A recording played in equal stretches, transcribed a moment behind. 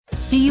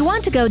Do you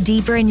want to go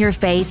deeper in your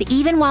faith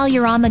even while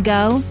you're on the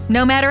go?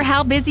 No matter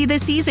how busy the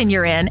season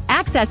you're in,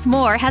 Access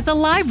More has a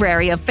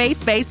library of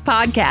faith-based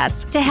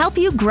podcasts to help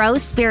you grow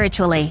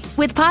spiritually.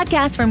 With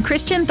podcasts from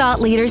Christian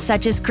thought leaders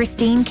such as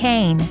Christine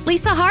Kane,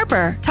 Lisa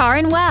Harper,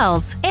 Taryn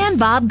Wells, and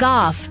Bob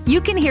Goff. You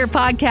can hear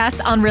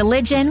podcasts on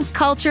religion,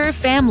 culture,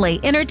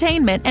 family,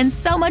 entertainment, and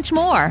so much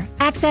more.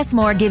 Access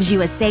More gives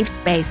you a safe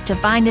space to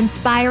find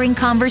inspiring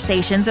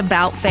conversations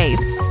about faith.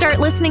 Start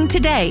listening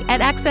today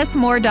at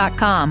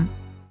accessmore.com.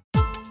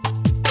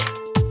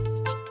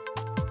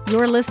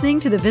 You're listening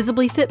to the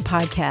Visibly Fit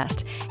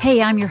podcast. Hey,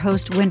 I'm your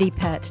host, Wendy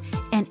Pett,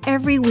 and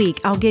every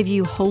week I'll give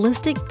you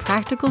holistic,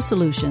 practical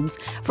solutions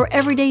for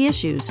everyday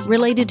issues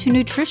related to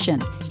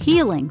nutrition,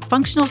 healing,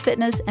 functional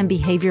fitness, and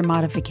behavior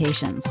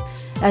modifications.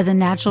 As a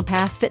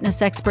naturopath,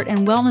 fitness expert,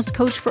 and wellness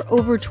coach for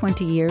over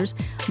 20 years,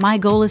 my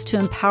goal is to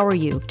empower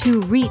you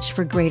to reach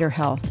for greater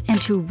health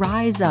and to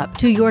rise up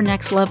to your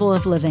next level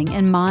of living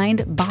in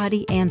mind,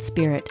 body, and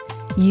spirit.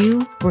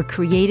 You were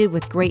created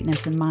with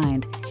greatness in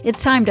mind.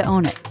 It's time to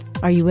own it.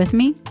 Are you with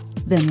me?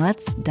 Then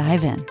let's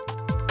dive in.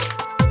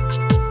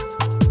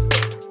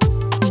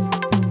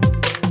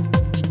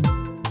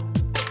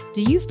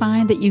 Do you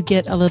find that you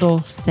get a little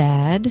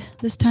sad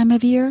this time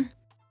of year?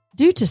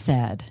 Due to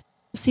SAD,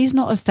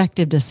 seasonal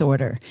affective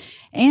disorder,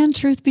 and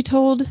truth be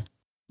told,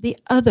 the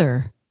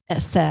other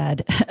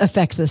SAD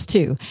affects us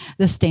too,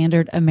 the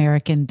standard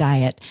American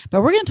diet.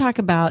 But we're going to talk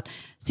about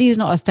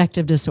seasonal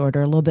affective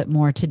disorder a little bit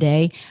more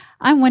today.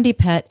 I'm Wendy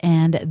Pett,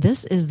 and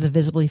this is the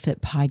Visibly Fit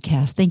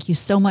podcast. Thank you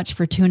so much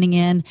for tuning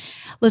in.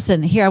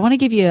 Listen, here, I want to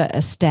give you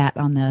a stat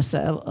on this,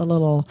 a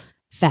little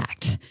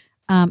fact.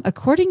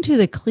 According to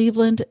the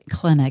Cleveland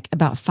Clinic,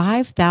 about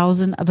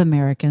 5,000 of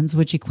Americans,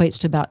 which equates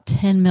to about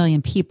 10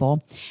 million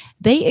people,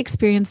 they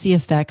experience the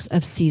effects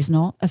of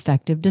seasonal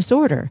affective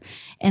disorder.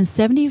 And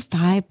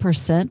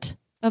 75%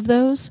 of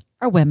those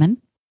are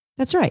women.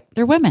 That's right,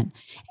 they're women.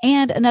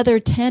 And another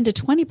 10 to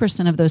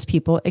 20% of those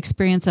people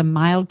experience a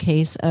mild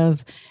case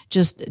of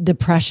just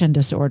depression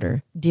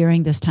disorder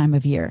during this time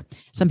of year.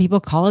 Some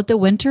people call it the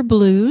winter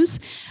blues,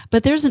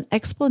 but there's an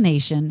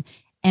explanation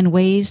and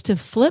ways to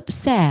flip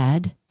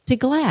sad to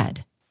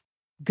glad.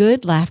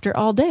 Good laughter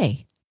all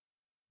day.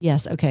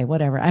 Yes, okay,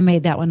 whatever. I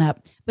made that one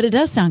up. But it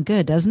does sound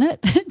good, doesn't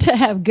it? To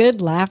have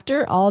good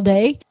laughter all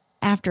day.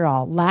 After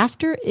all,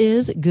 laughter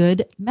is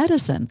good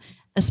medicine,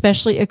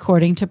 especially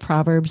according to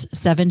Proverbs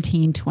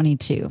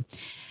 17:22.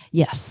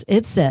 Yes,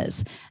 it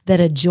says that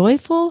a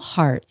joyful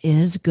heart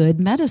is good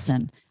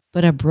medicine,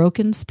 but a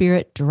broken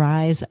spirit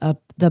dries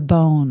up the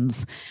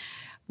bones.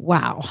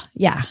 Wow.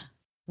 Yeah,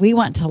 we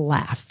want to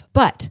laugh,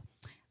 but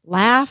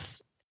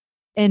laugh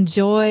and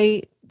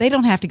joy, they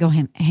don't have to go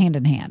hand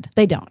in hand.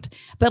 They don't.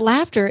 But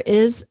laughter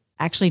is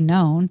actually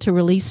known to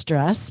release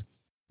stress,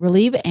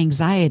 relieve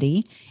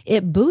anxiety.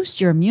 It boosts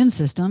your immune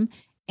system,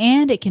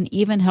 and it can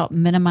even help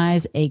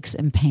minimize aches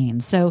and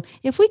pains. So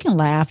if we can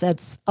laugh,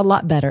 that's a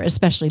lot better,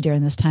 especially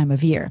during this time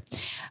of year.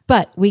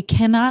 But we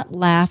cannot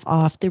laugh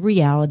off the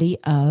reality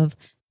of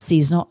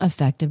seasonal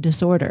affective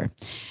disorder.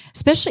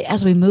 Especially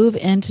as we move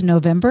into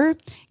November,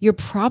 you're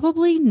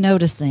probably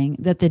noticing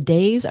that the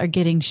days are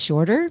getting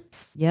shorter.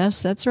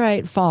 Yes, that's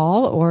right,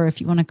 fall, or if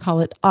you want to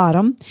call it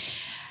autumn.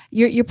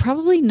 You're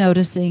probably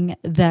noticing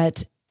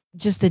that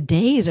just the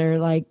days are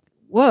like,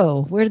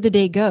 whoa, where did the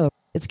day go?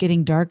 It's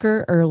getting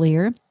darker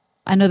earlier.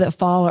 I know that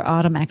fall or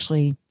autumn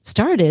actually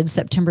started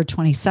September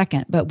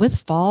 22nd, but with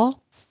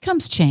fall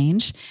comes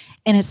change.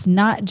 And it's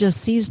not just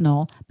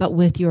seasonal, but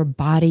with your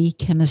body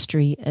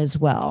chemistry as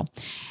well.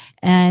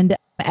 And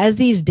as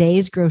these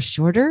days grow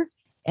shorter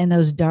and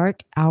those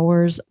dark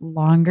hours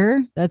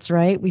longer, that's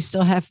right, we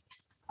still have,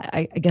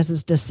 I guess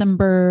it's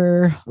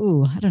December,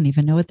 I don't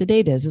even know what the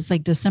date is. It's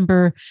like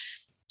December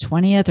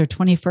 20th or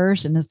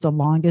 21st, and it's the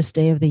longest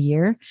day of the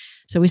year.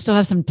 So we still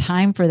have some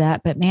time for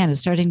that, but man, it's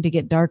starting to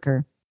get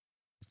darker.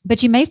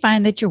 But you may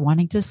find that you're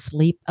wanting to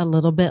sleep a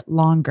little bit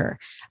longer.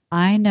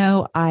 I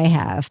know I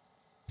have.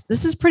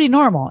 This is pretty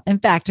normal. In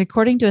fact,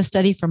 according to a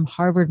study from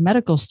Harvard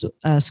Medical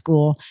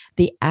School,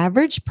 the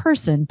average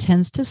person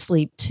tends to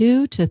sleep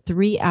 2 to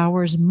 3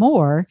 hours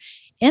more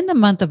in the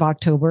month of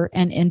October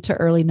and into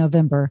early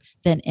November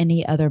than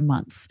any other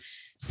months.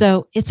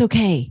 So it's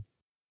okay.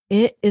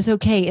 It is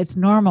okay. It's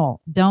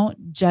normal.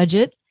 Don't judge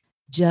it.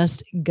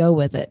 Just go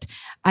with it.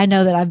 I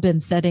know that I've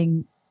been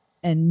setting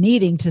and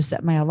needing to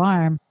set my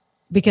alarm,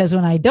 because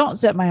when I don't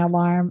set my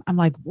alarm, I'm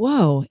like,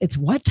 whoa, it's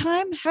what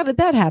time? How did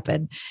that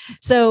happen?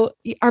 So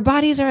our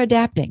bodies are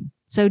adapting.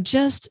 So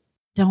just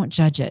don't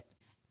judge it.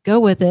 Go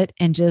with it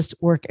and just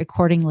work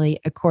accordingly,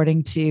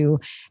 according to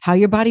how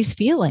your body's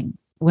feeling.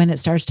 When it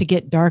starts to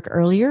get dark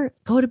earlier,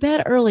 go to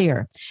bed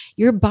earlier.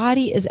 Your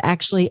body is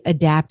actually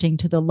adapting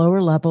to the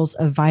lower levels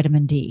of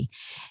vitamin D,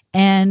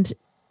 and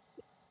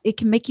it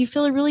can make you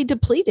feel really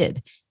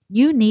depleted.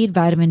 You need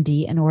vitamin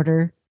D in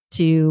order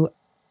to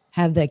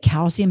have the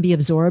calcium be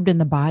absorbed in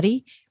the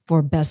body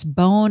for best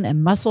bone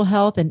and muscle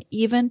health, and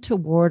even to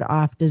ward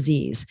off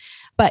disease.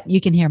 But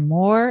you can hear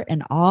more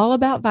and all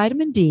about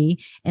vitamin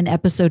D in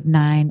episode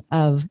 9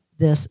 of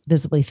this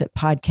Visibly Fit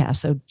podcast.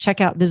 So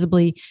check out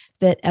Visibly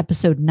Fit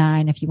episode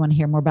 9 if you want to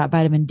hear more about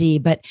vitamin D.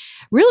 But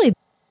really,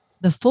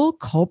 the full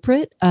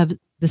culprit of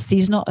the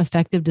seasonal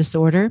affective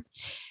disorder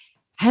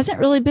hasn't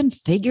really been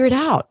figured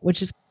out,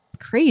 which is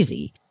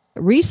crazy.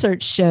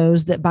 Research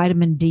shows that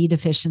vitamin D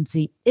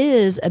deficiency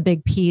is a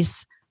big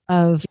piece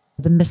of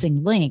the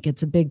missing link.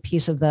 It's a big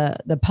piece of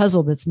the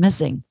puzzle that's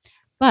missing.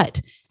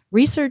 But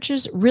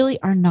researchers really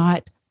are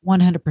not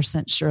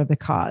 100% sure of the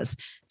cause.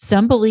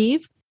 Some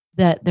believe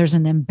that there's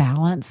an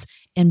imbalance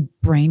in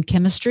brain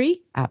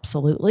chemistry,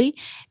 absolutely.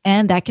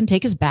 And that can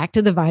take us back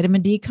to the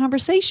vitamin D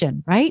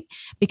conversation, right?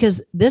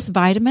 Because this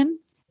vitamin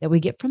that we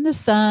get from the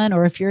sun,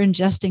 or if you're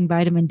ingesting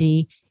vitamin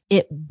D,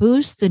 it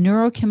boosts the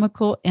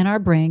neurochemical in our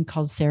brain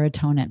called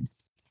serotonin.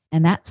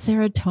 And that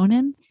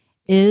serotonin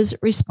is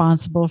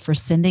responsible for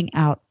sending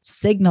out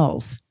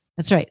signals.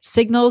 That's right,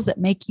 signals that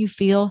make you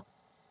feel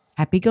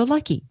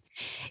happy-go-lucky.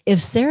 If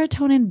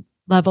serotonin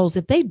levels,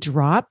 if they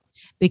drop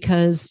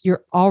because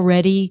you're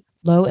already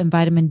low in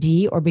vitamin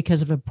D or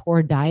because of a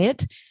poor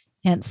diet,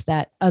 hence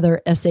that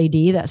other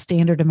SAD, that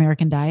standard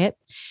American diet,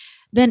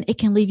 then it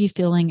can leave you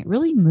feeling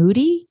really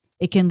moody.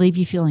 It can leave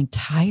you feeling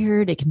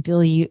tired. It can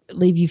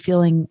leave you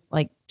feeling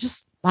like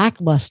just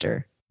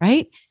lackluster,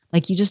 right?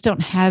 Like you just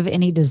don't have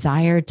any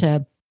desire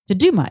to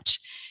do much.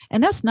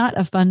 And that's not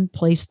a fun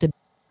place to be.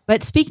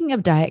 But speaking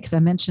of diet, because I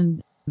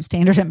mentioned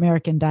standard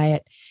American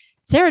diet,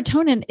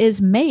 serotonin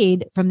is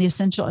made from the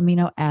essential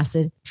amino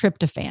acid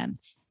tryptophan.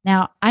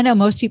 Now, I know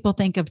most people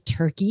think of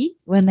turkey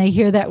when they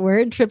hear that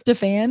word,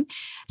 tryptophan,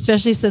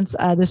 especially since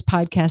this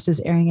podcast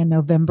is airing in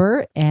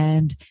November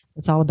and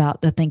it's all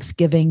about the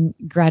Thanksgiving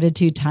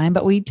gratitude time,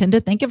 but we tend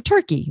to think of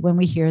turkey when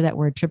we hear that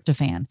word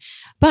tryptophan.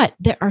 But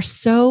there are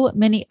so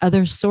many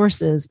other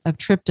sources of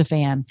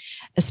tryptophan,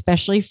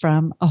 especially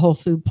from a whole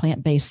food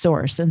plant-based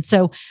source. And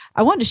so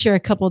I wanted to share a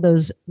couple of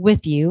those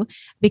with you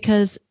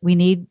because we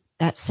need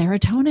that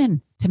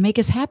serotonin to make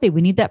us happy.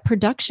 We need that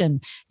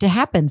production to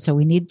happen. So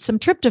we need some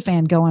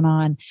tryptophan going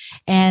on.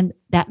 And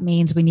that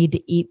means we need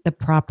to eat the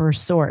proper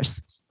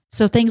source.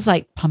 So things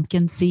like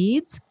pumpkin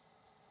seeds,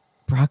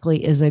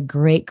 broccoli is a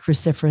great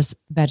cruciferous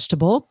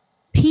vegetable,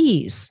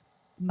 peas,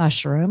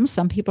 mushrooms.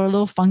 Some people are a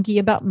little funky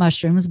about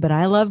mushrooms, but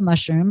I love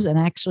mushrooms and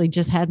actually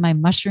just had my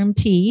mushroom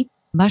tea.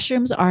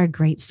 Mushrooms are a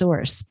great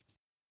source.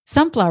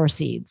 Sunflower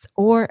seeds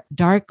or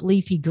dark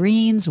leafy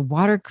greens,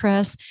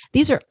 watercress.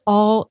 These are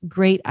all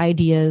great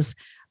ideas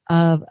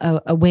of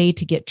a way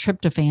to get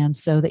tryptophan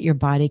so that your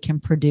body can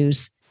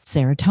produce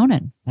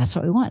serotonin. That's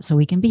what we want. So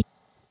we can be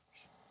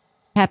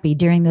happy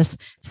during this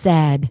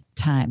sad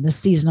time, the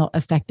seasonal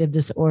affective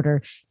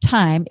disorder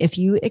time, if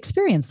you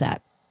experience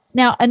that.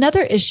 Now,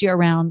 another issue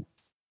around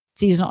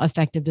seasonal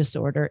affective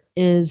disorder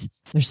is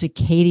their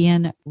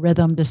circadian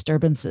rhythm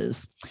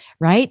disturbances,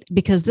 right?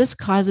 Because this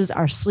causes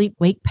our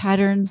sleep-wake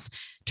patterns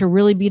to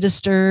really be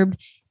disturbed.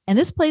 And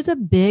this plays a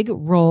big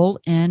role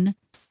in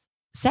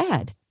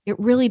SAD. It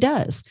really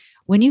does.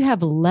 When you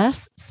have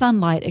less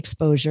sunlight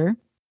exposure,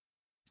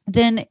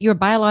 then your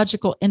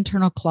biological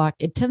internal clock,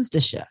 it tends to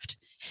shift.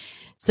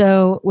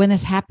 So when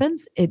this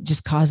happens, it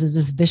just causes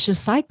this vicious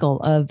cycle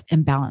of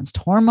imbalanced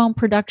hormone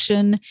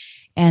production.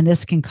 And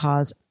this can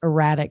cause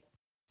erratic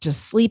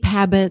just sleep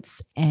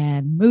habits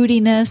and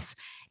moodiness.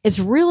 It's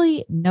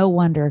really no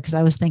wonder, because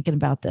I was thinking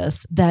about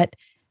this, that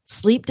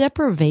sleep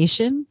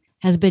deprivation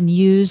has been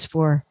used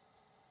for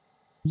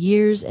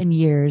years and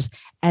years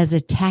as a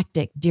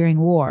tactic during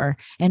war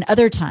and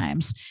other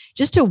times,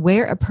 just to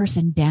wear a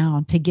person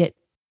down to get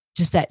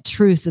just that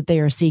truth that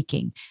they are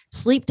seeking.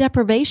 Sleep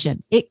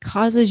deprivation, it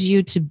causes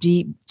you to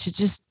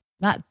just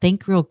not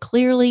think real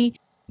clearly,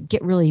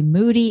 get really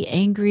moody,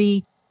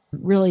 angry,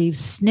 really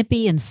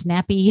snippy and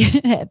snappy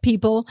at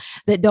people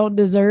that don't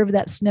deserve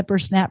that snip or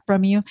snap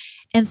from you.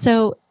 And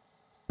so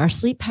our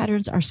sleep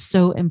patterns are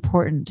so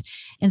important.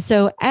 And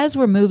so as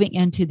we're moving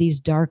into these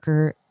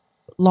darker,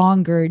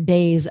 longer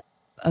days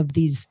of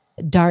these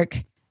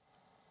dark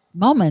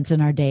moments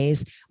in our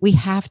days, we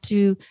have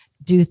to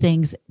do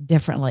things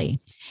differently.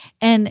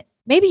 And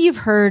maybe you've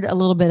heard a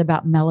little bit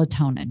about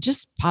melatonin.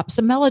 Just pop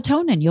some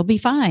melatonin, you'll be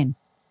fine.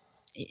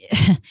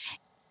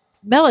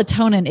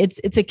 Melatonin,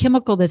 it's a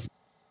chemical that's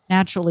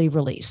naturally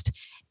released.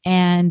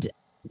 And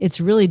it's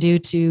really due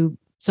to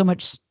so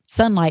much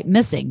sunlight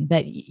missing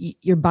that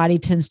your body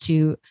tends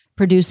to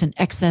produce an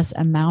excess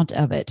amount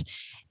of it.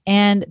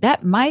 And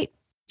that might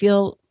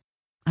feel,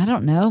 I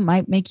don't know,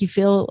 might make you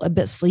feel a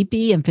bit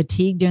sleepy and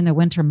fatigued during the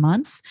winter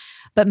months.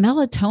 But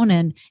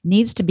melatonin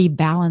needs to be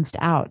balanced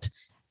out.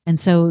 And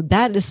so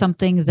that is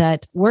something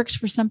that works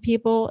for some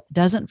people,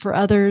 doesn't for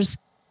others.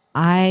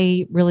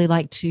 I really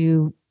like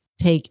to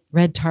take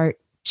red tart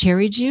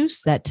cherry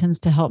juice. That tends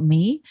to help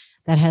me.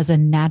 That has a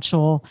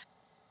natural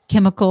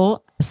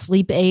chemical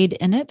sleep aid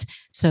in it.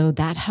 So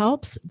that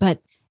helps. But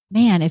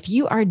man, if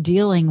you are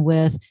dealing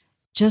with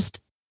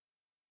just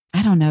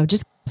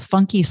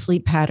funky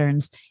sleep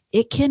patterns,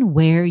 it can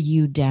wear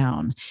you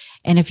down.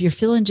 And if you're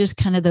feeling just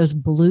kind of those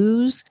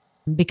blues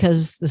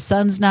because the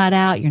sun's not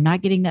out, you're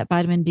not getting that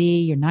vitamin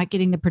D, you're not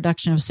getting the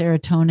production of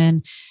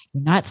serotonin,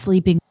 you're not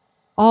sleeping,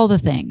 all the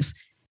things,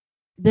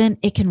 then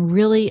it can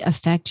really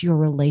affect your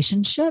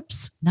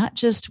relationships, not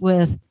just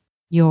with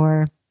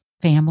your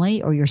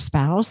family or your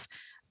spouse,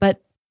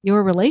 but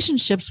your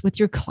relationships with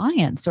your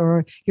clients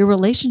or your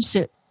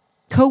relationship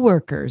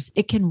coworkers.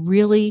 It can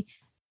really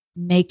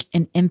make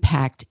an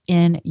impact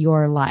in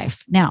your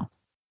life. Now,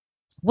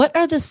 what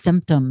are the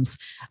symptoms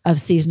of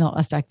seasonal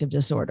affective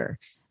disorder?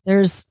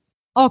 There's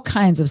all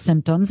kinds of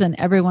symptoms and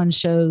everyone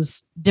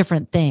shows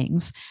different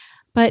things.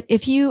 But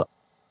if you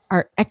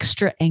are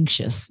extra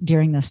anxious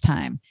during this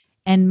time,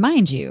 and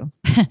mind you,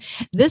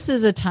 this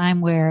is a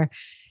time where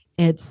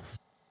it's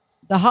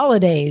the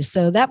holidays,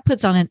 so that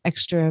puts on an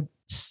extra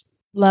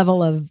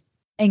level of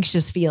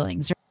anxious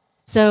feelings.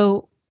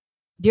 So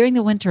during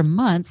the winter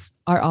months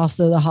are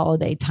also the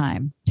holiday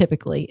time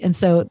typically. And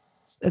so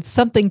it's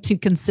something to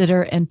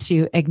consider and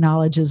to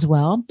acknowledge as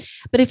well.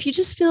 But if you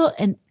just feel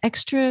an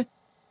extra,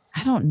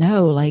 I don't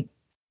know, like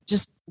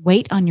just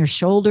weight on your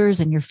shoulders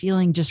and you're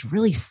feeling just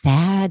really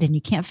sad and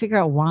you can't figure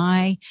out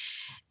why.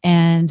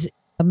 And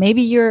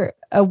maybe you're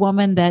a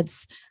woman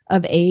that's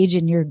of age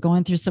and you're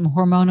going through some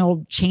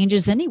hormonal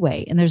changes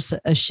anyway, and there's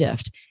a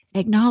shift.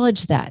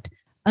 Acknowledge that.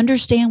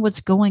 Understand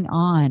what's going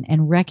on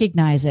and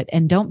recognize it,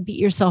 and don't beat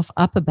yourself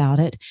up about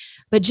it,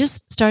 but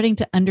just starting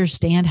to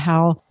understand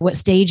what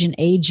stage and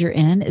age you're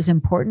in is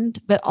important,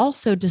 but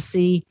also to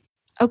see,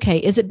 okay,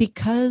 is it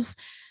because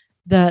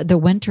the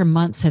winter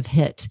months have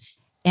hit,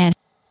 and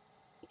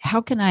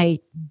how can I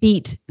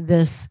beat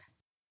this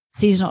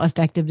seasonal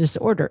affective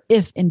disorder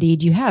if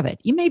indeed you have it?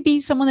 You may be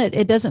someone that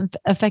it doesn't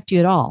affect you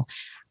at all.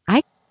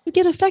 I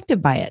get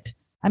affected by it.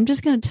 I'm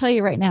just going to tell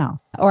you right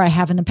now, or I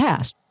have in the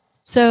past.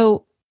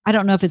 So I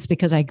don't know if it's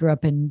because I grew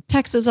up in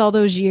Texas all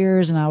those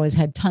years and I always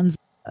had tons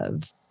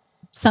of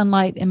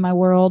sunlight in my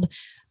world,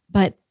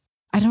 but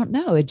I don't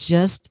know. It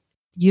just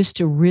used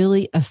to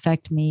really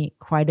affect me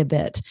quite a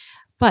bit.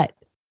 But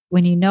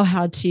when you know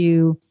how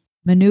to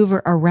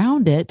maneuver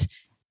around it,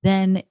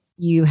 then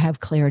you have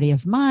clarity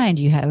of mind,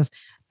 you have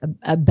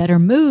a better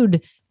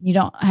mood, you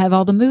don't have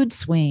all the mood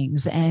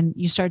swings, and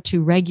you start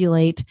to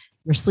regulate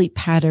your sleep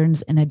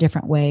patterns in a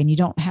different way, and you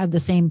don't have the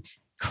same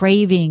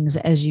cravings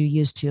as you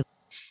used to.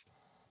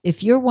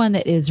 If you're one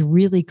that is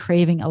really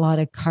craving a lot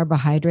of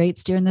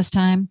carbohydrates during this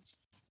time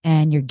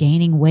and you're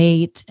gaining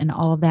weight and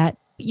all of that,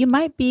 you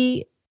might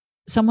be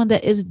someone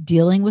that is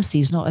dealing with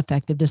seasonal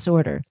affective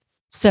disorder.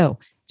 So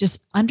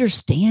just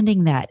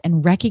understanding that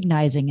and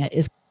recognizing it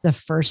is the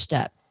first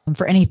step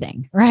for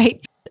anything,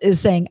 right? Is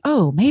saying,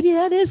 oh, maybe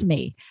that is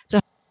me. So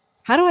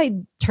how do I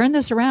turn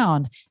this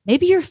around?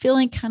 Maybe you're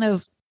feeling kind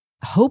of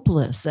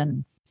hopeless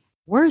and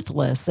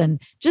worthless and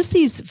just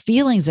these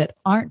feelings that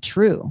aren't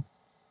true.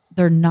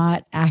 They're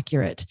not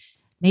accurate.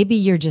 Maybe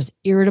you're just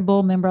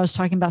irritable. Remember, I was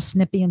talking about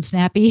snippy and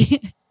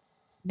snappy.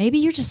 Maybe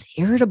you're just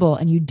irritable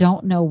and you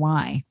don't know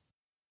why.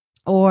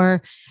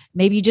 Or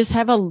maybe you just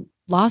have a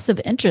loss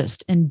of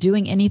interest in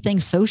doing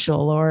anything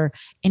social or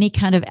any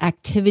kind of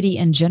activity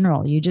in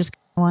general. You just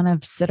want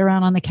to sit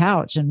around on the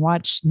couch and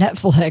watch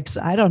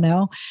Netflix. I don't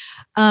know.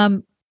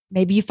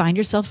 Maybe you find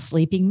yourself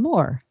sleeping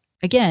more.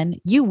 Again,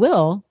 you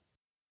will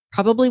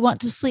probably want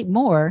to sleep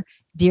more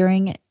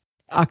during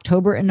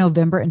October and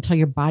November until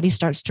your body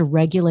starts to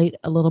regulate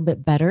a little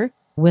bit better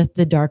with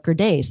the darker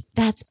days.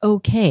 That's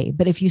okay.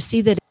 But if you see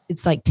that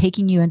it's like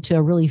taking you into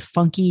a really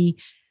funky,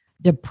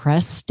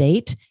 depressed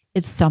state,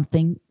 it's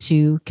something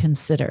to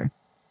consider.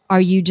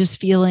 Are you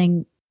just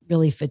feeling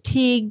really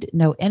fatigued,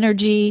 no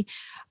energy?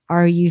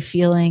 Are you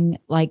feeling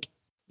like,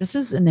 this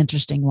is an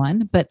interesting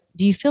one, but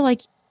do you feel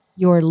like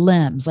your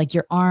limbs, like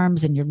your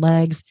arms and your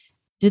legs,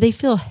 do they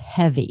feel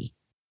heavy?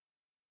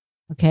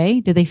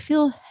 Okay. Do they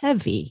feel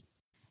heavy?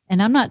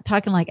 And I'm not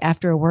talking like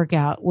after a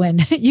workout when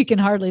you can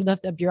hardly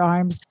lift up your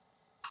arms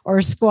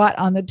or squat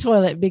on the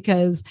toilet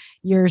because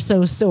you're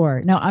so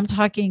sore. No, I'm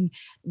talking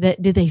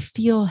that do they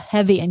feel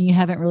heavy and you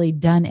haven't really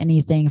done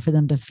anything for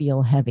them to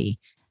feel heavy?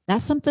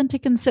 That's something to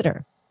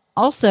consider.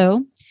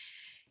 Also,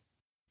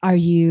 are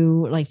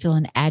you like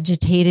feeling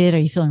agitated? Are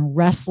you feeling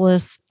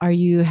restless? Are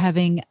you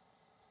having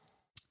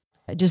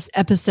just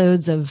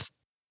episodes of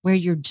where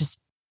you're just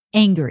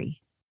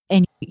angry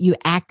and you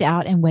act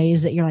out in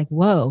ways that you're like,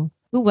 whoa,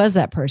 who was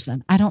that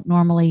person? I don't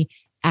normally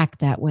act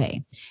that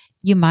way.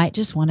 You might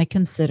just want to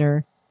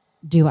consider,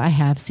 do I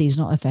have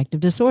seasonal affective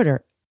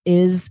disorder?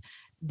 Is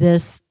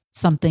this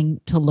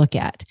something to look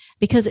at?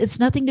 Because it's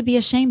nothing to be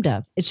ashamed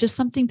of. It's just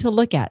something to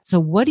look at. So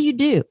what do you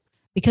do?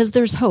 Because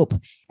there's hope.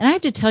 And I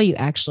have to tell you,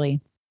 actually,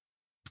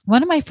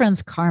 one of my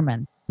friends,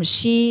 Carmen,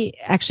 she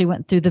actually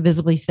went through the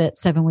Visibly Fit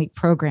 7-week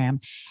program,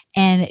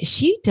 and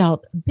she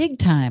dealt big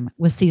time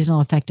with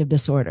seasonal affective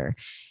disorder.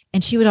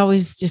 And she would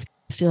always just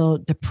feel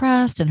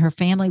depressed, and her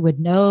family would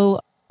know,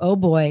 oh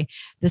boy,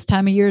 this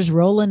time of year is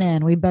rolling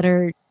in. We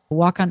better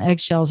walk on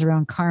eggshells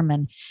around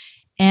Carmen.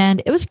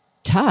 And it was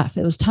tough.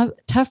 It was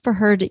tough for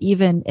her to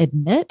even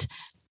admit,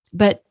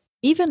 but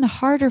even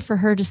harder for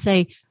her to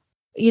say,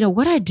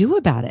 what do I do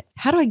about it?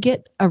 How do I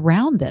get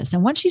around this?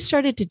 And once she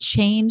started to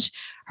change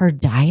her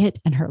diet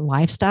and her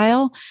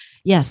lifestyle,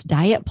 yes,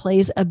 diet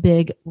plays a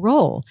big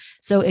role.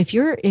 So if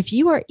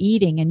you are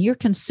eating and you're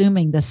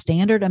consuming the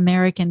standard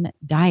American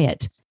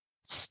diet,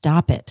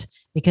 stop it,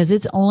 because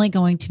it's only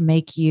going to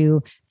make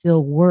you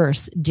feel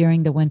worse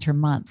during the winter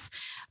months.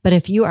 But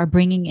if you are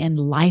bringing in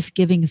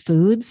life-giving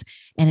foods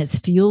and it's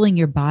fueling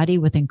your body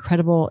with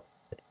incredible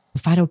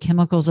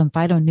phytochemicals and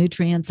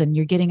phytonutrients, and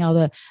you're getting all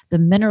the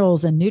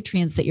minerals and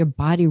nutrients that your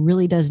body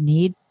really does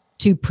need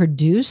to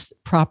produce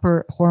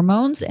proper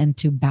hormones and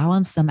to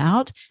balance them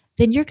out,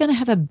 then you're going to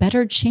have a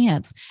better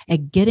chance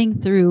at getting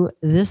through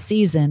this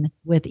season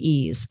with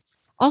ease.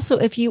 Also,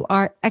 if you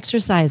are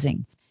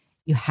exercising,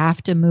 you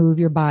have to move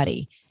your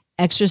body.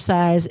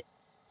 Exercise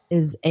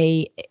is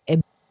a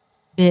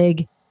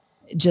big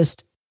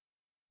just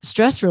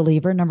stress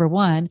reliever, number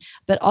one,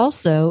 but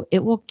also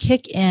it will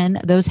kick in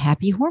those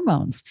happy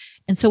hormones.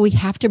 And so we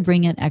have to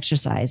bring in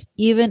exercise,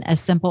 even as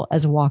simple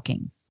as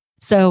walking.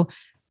 So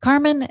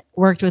Carmen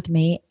worked with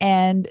me,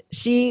 and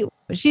she's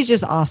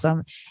just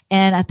awesome.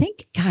 And I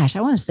think, gosh,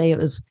 I want to say it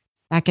was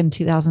back in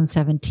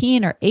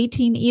 2017 or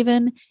 18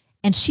 even.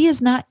 And she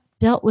has not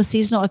dealt with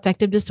seasonal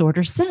affective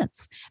disorder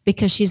since,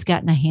 because she's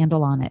gotten a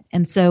handle on it.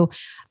 And so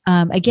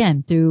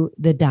again, through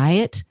the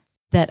diet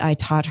that I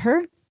taught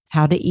her,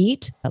 how to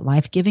eat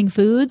life-giving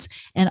foods,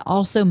 and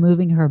also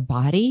moving her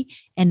body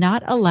and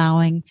not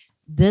allowing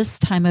this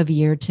time of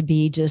year to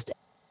be just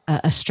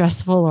a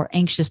stressful or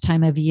anxious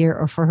time of year,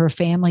 or for her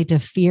family to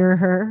fear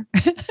her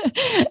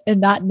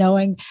and not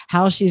knowing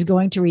how she's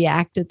going to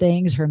react to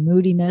things, her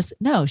moodiness.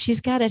 No,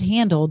 she's got it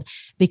handled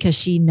because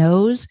she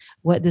knows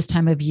what this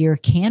time of year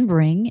can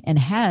bring and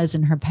has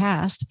in her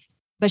past,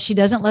 but she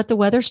doesn't let the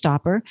weather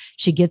stop her.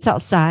 She gets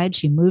outside,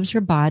 she moves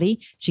her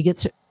body, she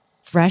gets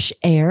fresh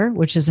air,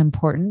 which is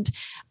important,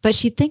 but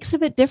she thinks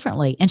of it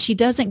differently. And she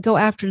doesn't go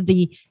after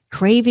the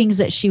cravings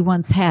that she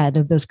once had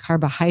of those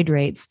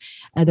carbohydrates,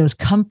 those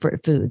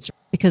comfort foods,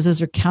 because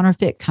those are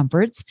counterfeit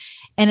comforts.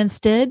 And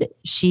instead,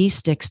 she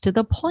sticks to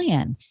the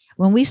plan.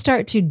 When we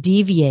start to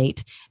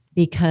deviate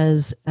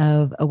because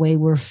of a way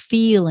we're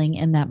feeling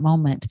in that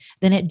moment,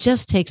 then it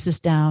just takes us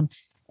down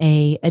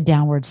a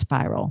downward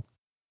spiral.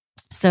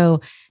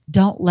 So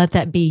don't let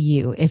that be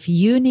you. If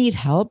you need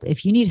help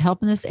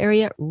in this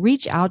area,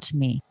 reach out to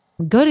me.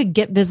 Go to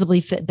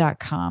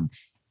getvisiblyfit.com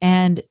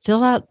and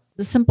fill out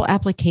the simple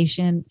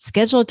application,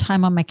 schedule a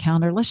time on my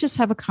calendar. Let's just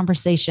have a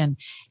conversation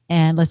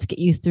and let's get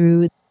you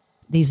through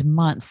these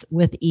months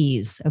with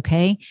ease.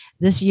 Okay.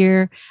 This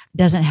year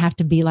doesn't have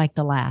to be like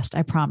the last,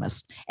 I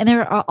promise. And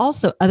there are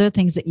also other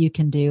things that you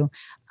can do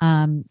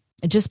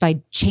just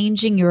by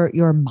changing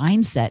your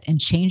mindset and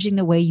changing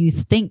the way you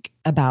think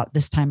about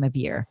this time of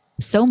year.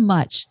 So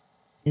much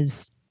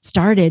is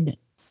started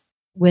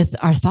with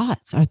our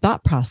thoughts, our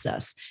thought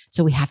process.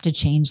 So we have to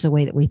change the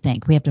way that we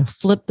think. We have to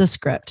flip the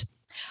script.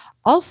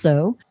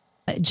 Also,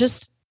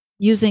 just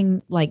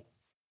using like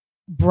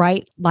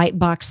bright light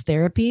box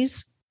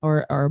therapies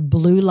or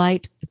blue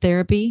light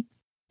therapy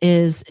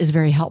is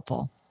very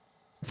helpful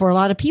for a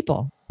lot of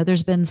people.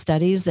 There's been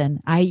studies,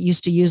 and I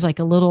used to use like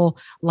a little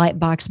light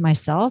box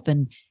myself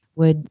and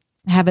would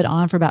have it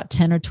on for about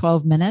 10 or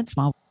 12 minutes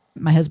while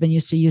my husband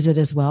used to use it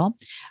as well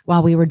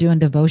while we were doing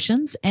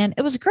devotions. And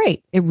it was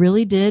great. It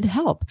really did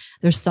help.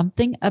 There's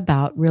something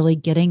about really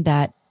getting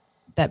that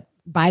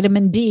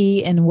vitamin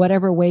D in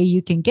whatever way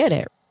you can get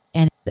it.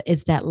 And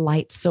it's that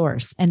light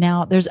source. And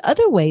now there's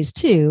other ways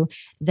too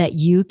that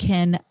you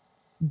can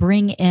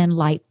bring in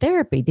light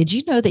therapy. Did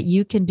you know that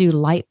you can do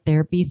light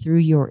therapy through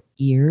your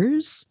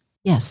ears?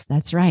 Yes,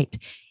 that's right.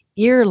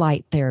 Ear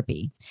light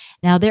therapy.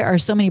 Now there are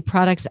so many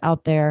products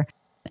out there,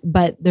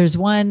 but there's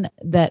one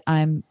that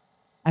I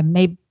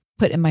may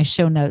put in my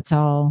show notes.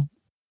 I'll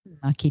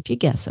keep you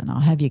guessing. I'll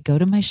have you go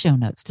to my show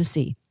notes to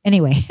see.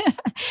 Anyway,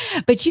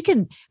 but you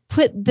can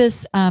put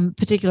this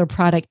particular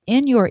product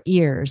in your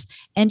ears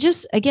and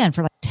just, again,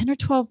 for like 10 or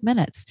 12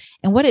 minutes.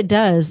 And what it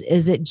does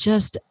is it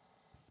just,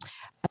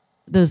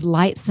 those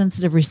light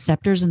sensitive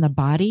receptors in the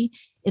body,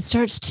 it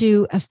starts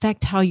to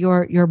affect how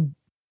your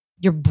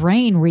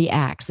brain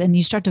reacts, and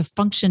you start to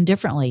function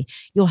differently.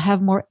 You'll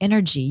have more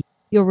energy.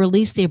 You'll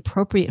release the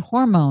appropriate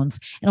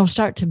hormones, and it'll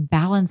start to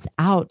balance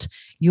out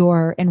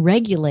and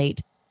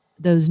regulate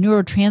those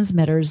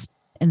neurotransmitters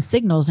and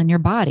signals in your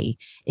body.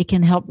 It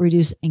can help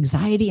reduce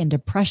anxiety and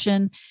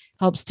depression,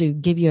 helps to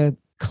give you a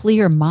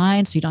clear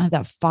mind so you don't have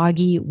that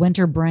foggy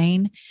winter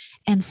brain,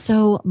 and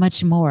so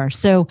much more.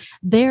 So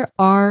there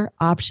are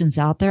options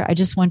out there. I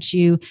just want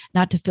you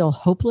not to feel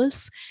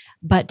hopeless,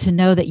 but to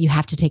know that you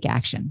have to take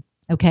action.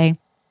 Okay.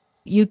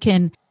 You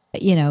can,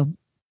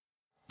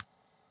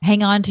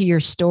 hang on to your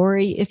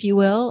story, if you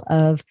will,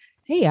 of,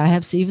 hey, I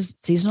have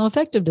seasonal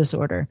affective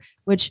disorder,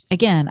 which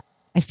again,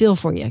 I feel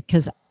for you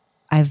because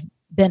I've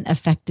been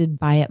affected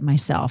by it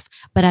myself,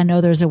 but I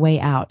know there's a way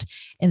out.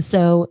 And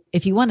so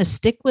if you want to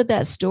stick with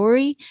that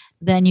story,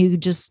 then you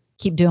just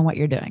keep doing what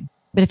you're doing.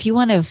 But if you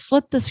want to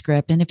flip the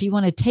script and if you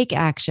want to take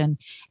action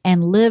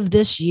and live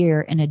this year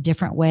in a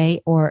different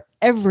way, or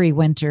every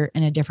winter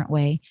in a different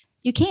way,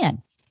 You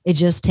can. It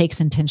just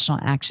takes intentional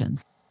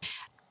actions.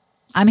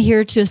 I'm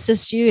here to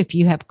assist you if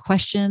you have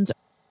questions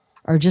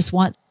or just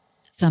want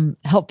some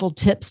helpful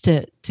tips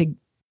to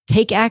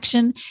take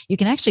action. You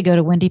can actually go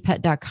to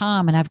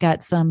wendypet.com, and I've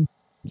got some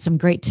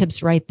great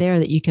tips right there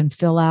that you can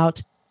fill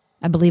out.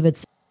 I believe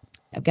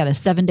I've got a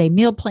 7-day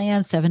meal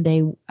plan,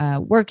 7-day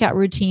workout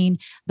routine.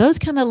 Those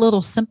kind of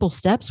little simple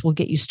steps will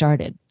get you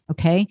started.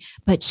 Okay.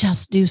 But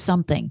just do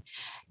something.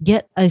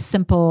 Get a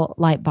simple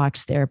light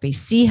box therapy.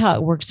 See how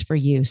it works for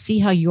you. See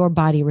how your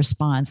body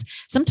responds.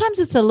 Sometimes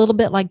it's a little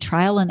bit like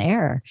trial and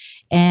error,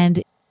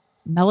 and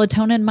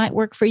melatonin might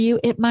work for you.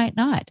 It might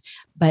not.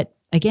 But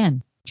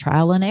again,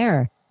 trial and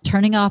error.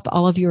 Turning off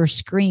all of your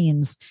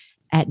screens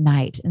at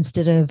night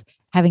instead of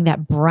having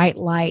that bright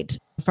light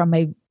from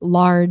a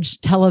large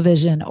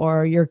television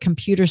or your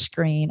computer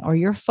screen or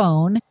your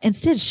phone.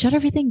 Instead, shut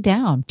everything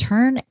down.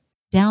 Turn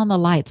down the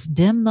lights,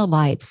 dim the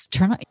lights,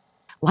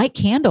 light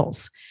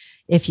candles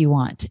if you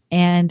want,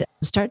 and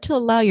start to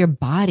allow your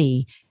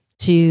body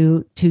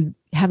to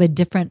have a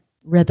different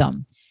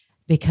rhythm,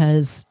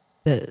 because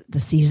the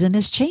season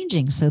is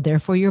changing. So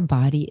therefore your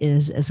body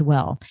is as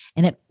well.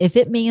 And if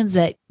it means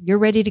that you're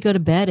ready to go to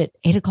bed at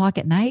 8:00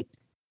 at night,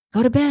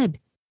 go to bed.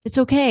 It's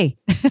okay.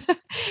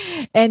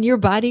 And your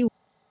body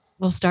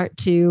will start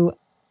to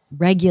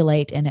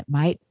regulate, and it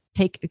might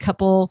take a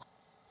couple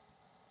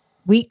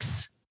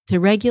weeks to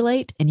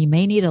regulate, and you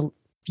may need a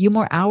few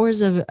more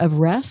hours of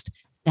rest.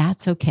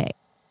 That's okay.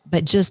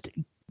 But just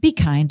be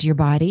kind to your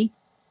body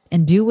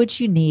and do what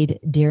you need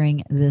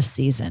during this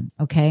season,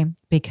 okay?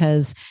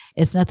 Because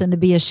it's nothing to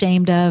be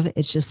ashamed of.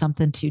 It's just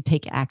something to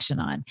take action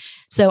on.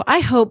 So I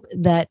hope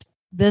that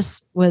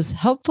this was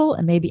helpful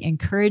and maybe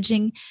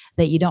encouraging,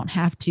 that you don't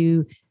have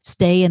to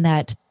stay in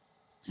that,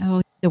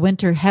 the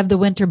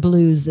winter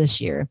blues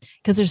this year,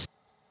 because there's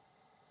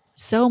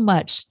so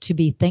much to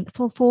be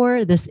thankful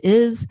for. This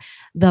is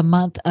the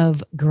month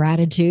of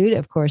gratitude.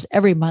 Of course,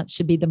 every month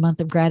should be the month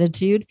of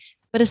gratitude,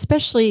 but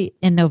especially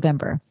in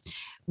November.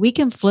 We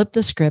can flip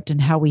the script in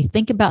how we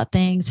think about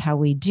things, how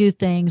we do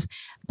things,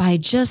 by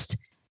just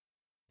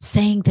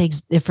saying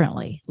things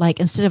differently. Like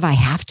instead of I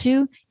have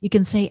to, you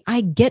can say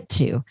I get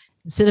to.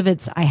 Instead of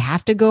it's I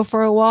have to go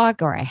for a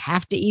walk or I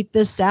have to eat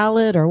this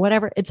salad or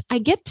whatever, it's I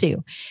get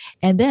to.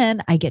 And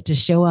then I get to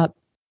show up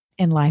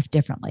in life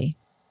differently.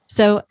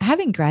 So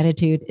having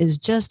gratitude is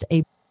just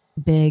a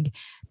big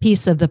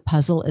piece of the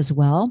puzzle as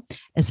well,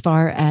 as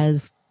far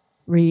as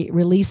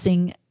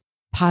releasing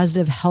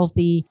positive,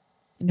 healthy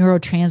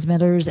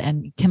neurotransmitters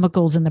and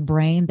chemicals in the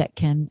brain that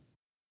can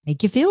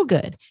make you feel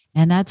good.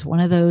 And that's one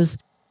of those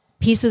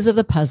pieces of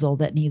the puzzle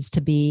that needs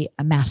to be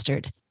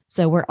mastered.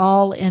 So we're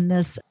all in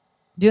this,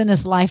 doing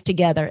this life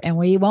together, and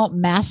we won't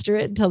master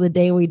it until the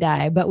day we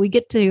die, but we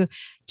get to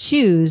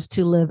choose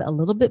to live a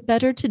little bit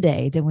better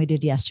today than we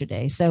did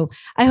yesterday. So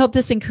I hope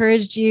this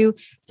encouraged you.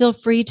 Feel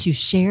free to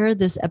share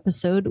this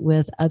episode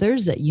with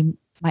others that you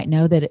might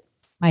know that it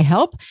might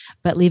help,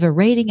 but leave a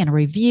rating and a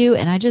review.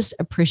 And I just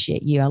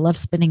appreciate you. I love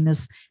spending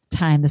this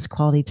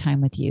quality time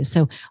with you.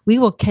 So we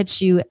will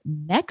catch you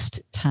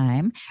next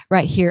time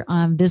right here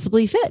on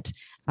Visibly Fit.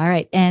 All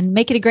right. And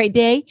make it a great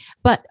day.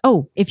 But,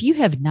 if you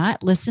have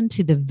not listened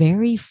to the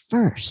very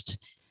first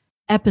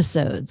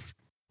episodes,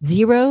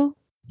 0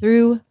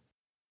 through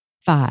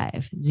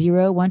 5,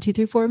 0, 1, 2,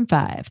 3, 4, and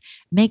 5,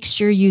 make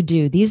sure you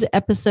do. These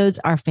episodes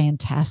are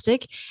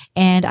fantastic.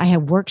 And I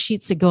have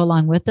worksheets that go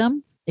along with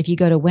them. If you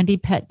go to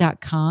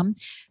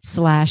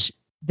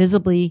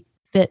wendypet.com/visibly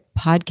fit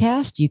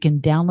podcast, you can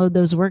download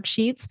those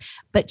worksheets,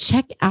 but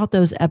check out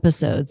those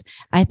episodes.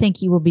 I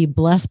think you will be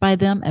blessed by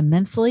them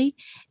immensely.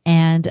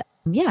 And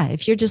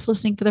if you're just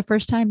listening for the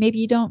first time, maybe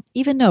you don't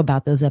even know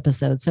about those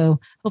episodes.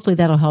 So hopefully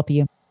that'll help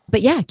you.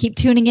 But keep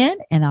tuning in,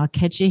 and I'll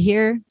catch you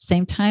here,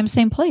 same time,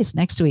 same place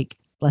next week.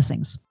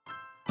 Blessings.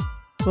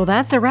 Well,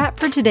 that's a wrap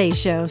for today's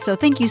show. So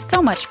thank you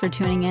so much for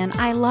tuning in.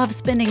 I love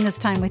spending this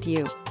time with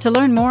you. To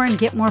learn more and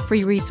get more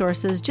free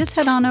resources, just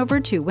head on over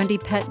to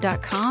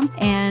wendypet.com.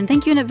 And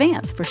thank you in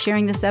advance for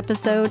sharing this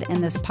episode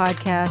and this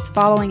podcast,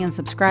 following and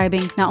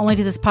subscribing, not only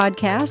to this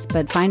podcast,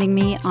 but finding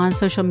me on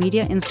social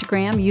media,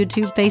 Instagram,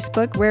 YouTube,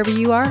 Facebook, wherever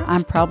you are,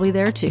 I'm probably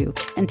there too.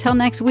 Until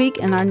next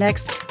week and our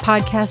next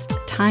podcast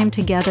time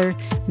together,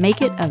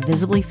 make it a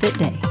visibly fit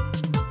day.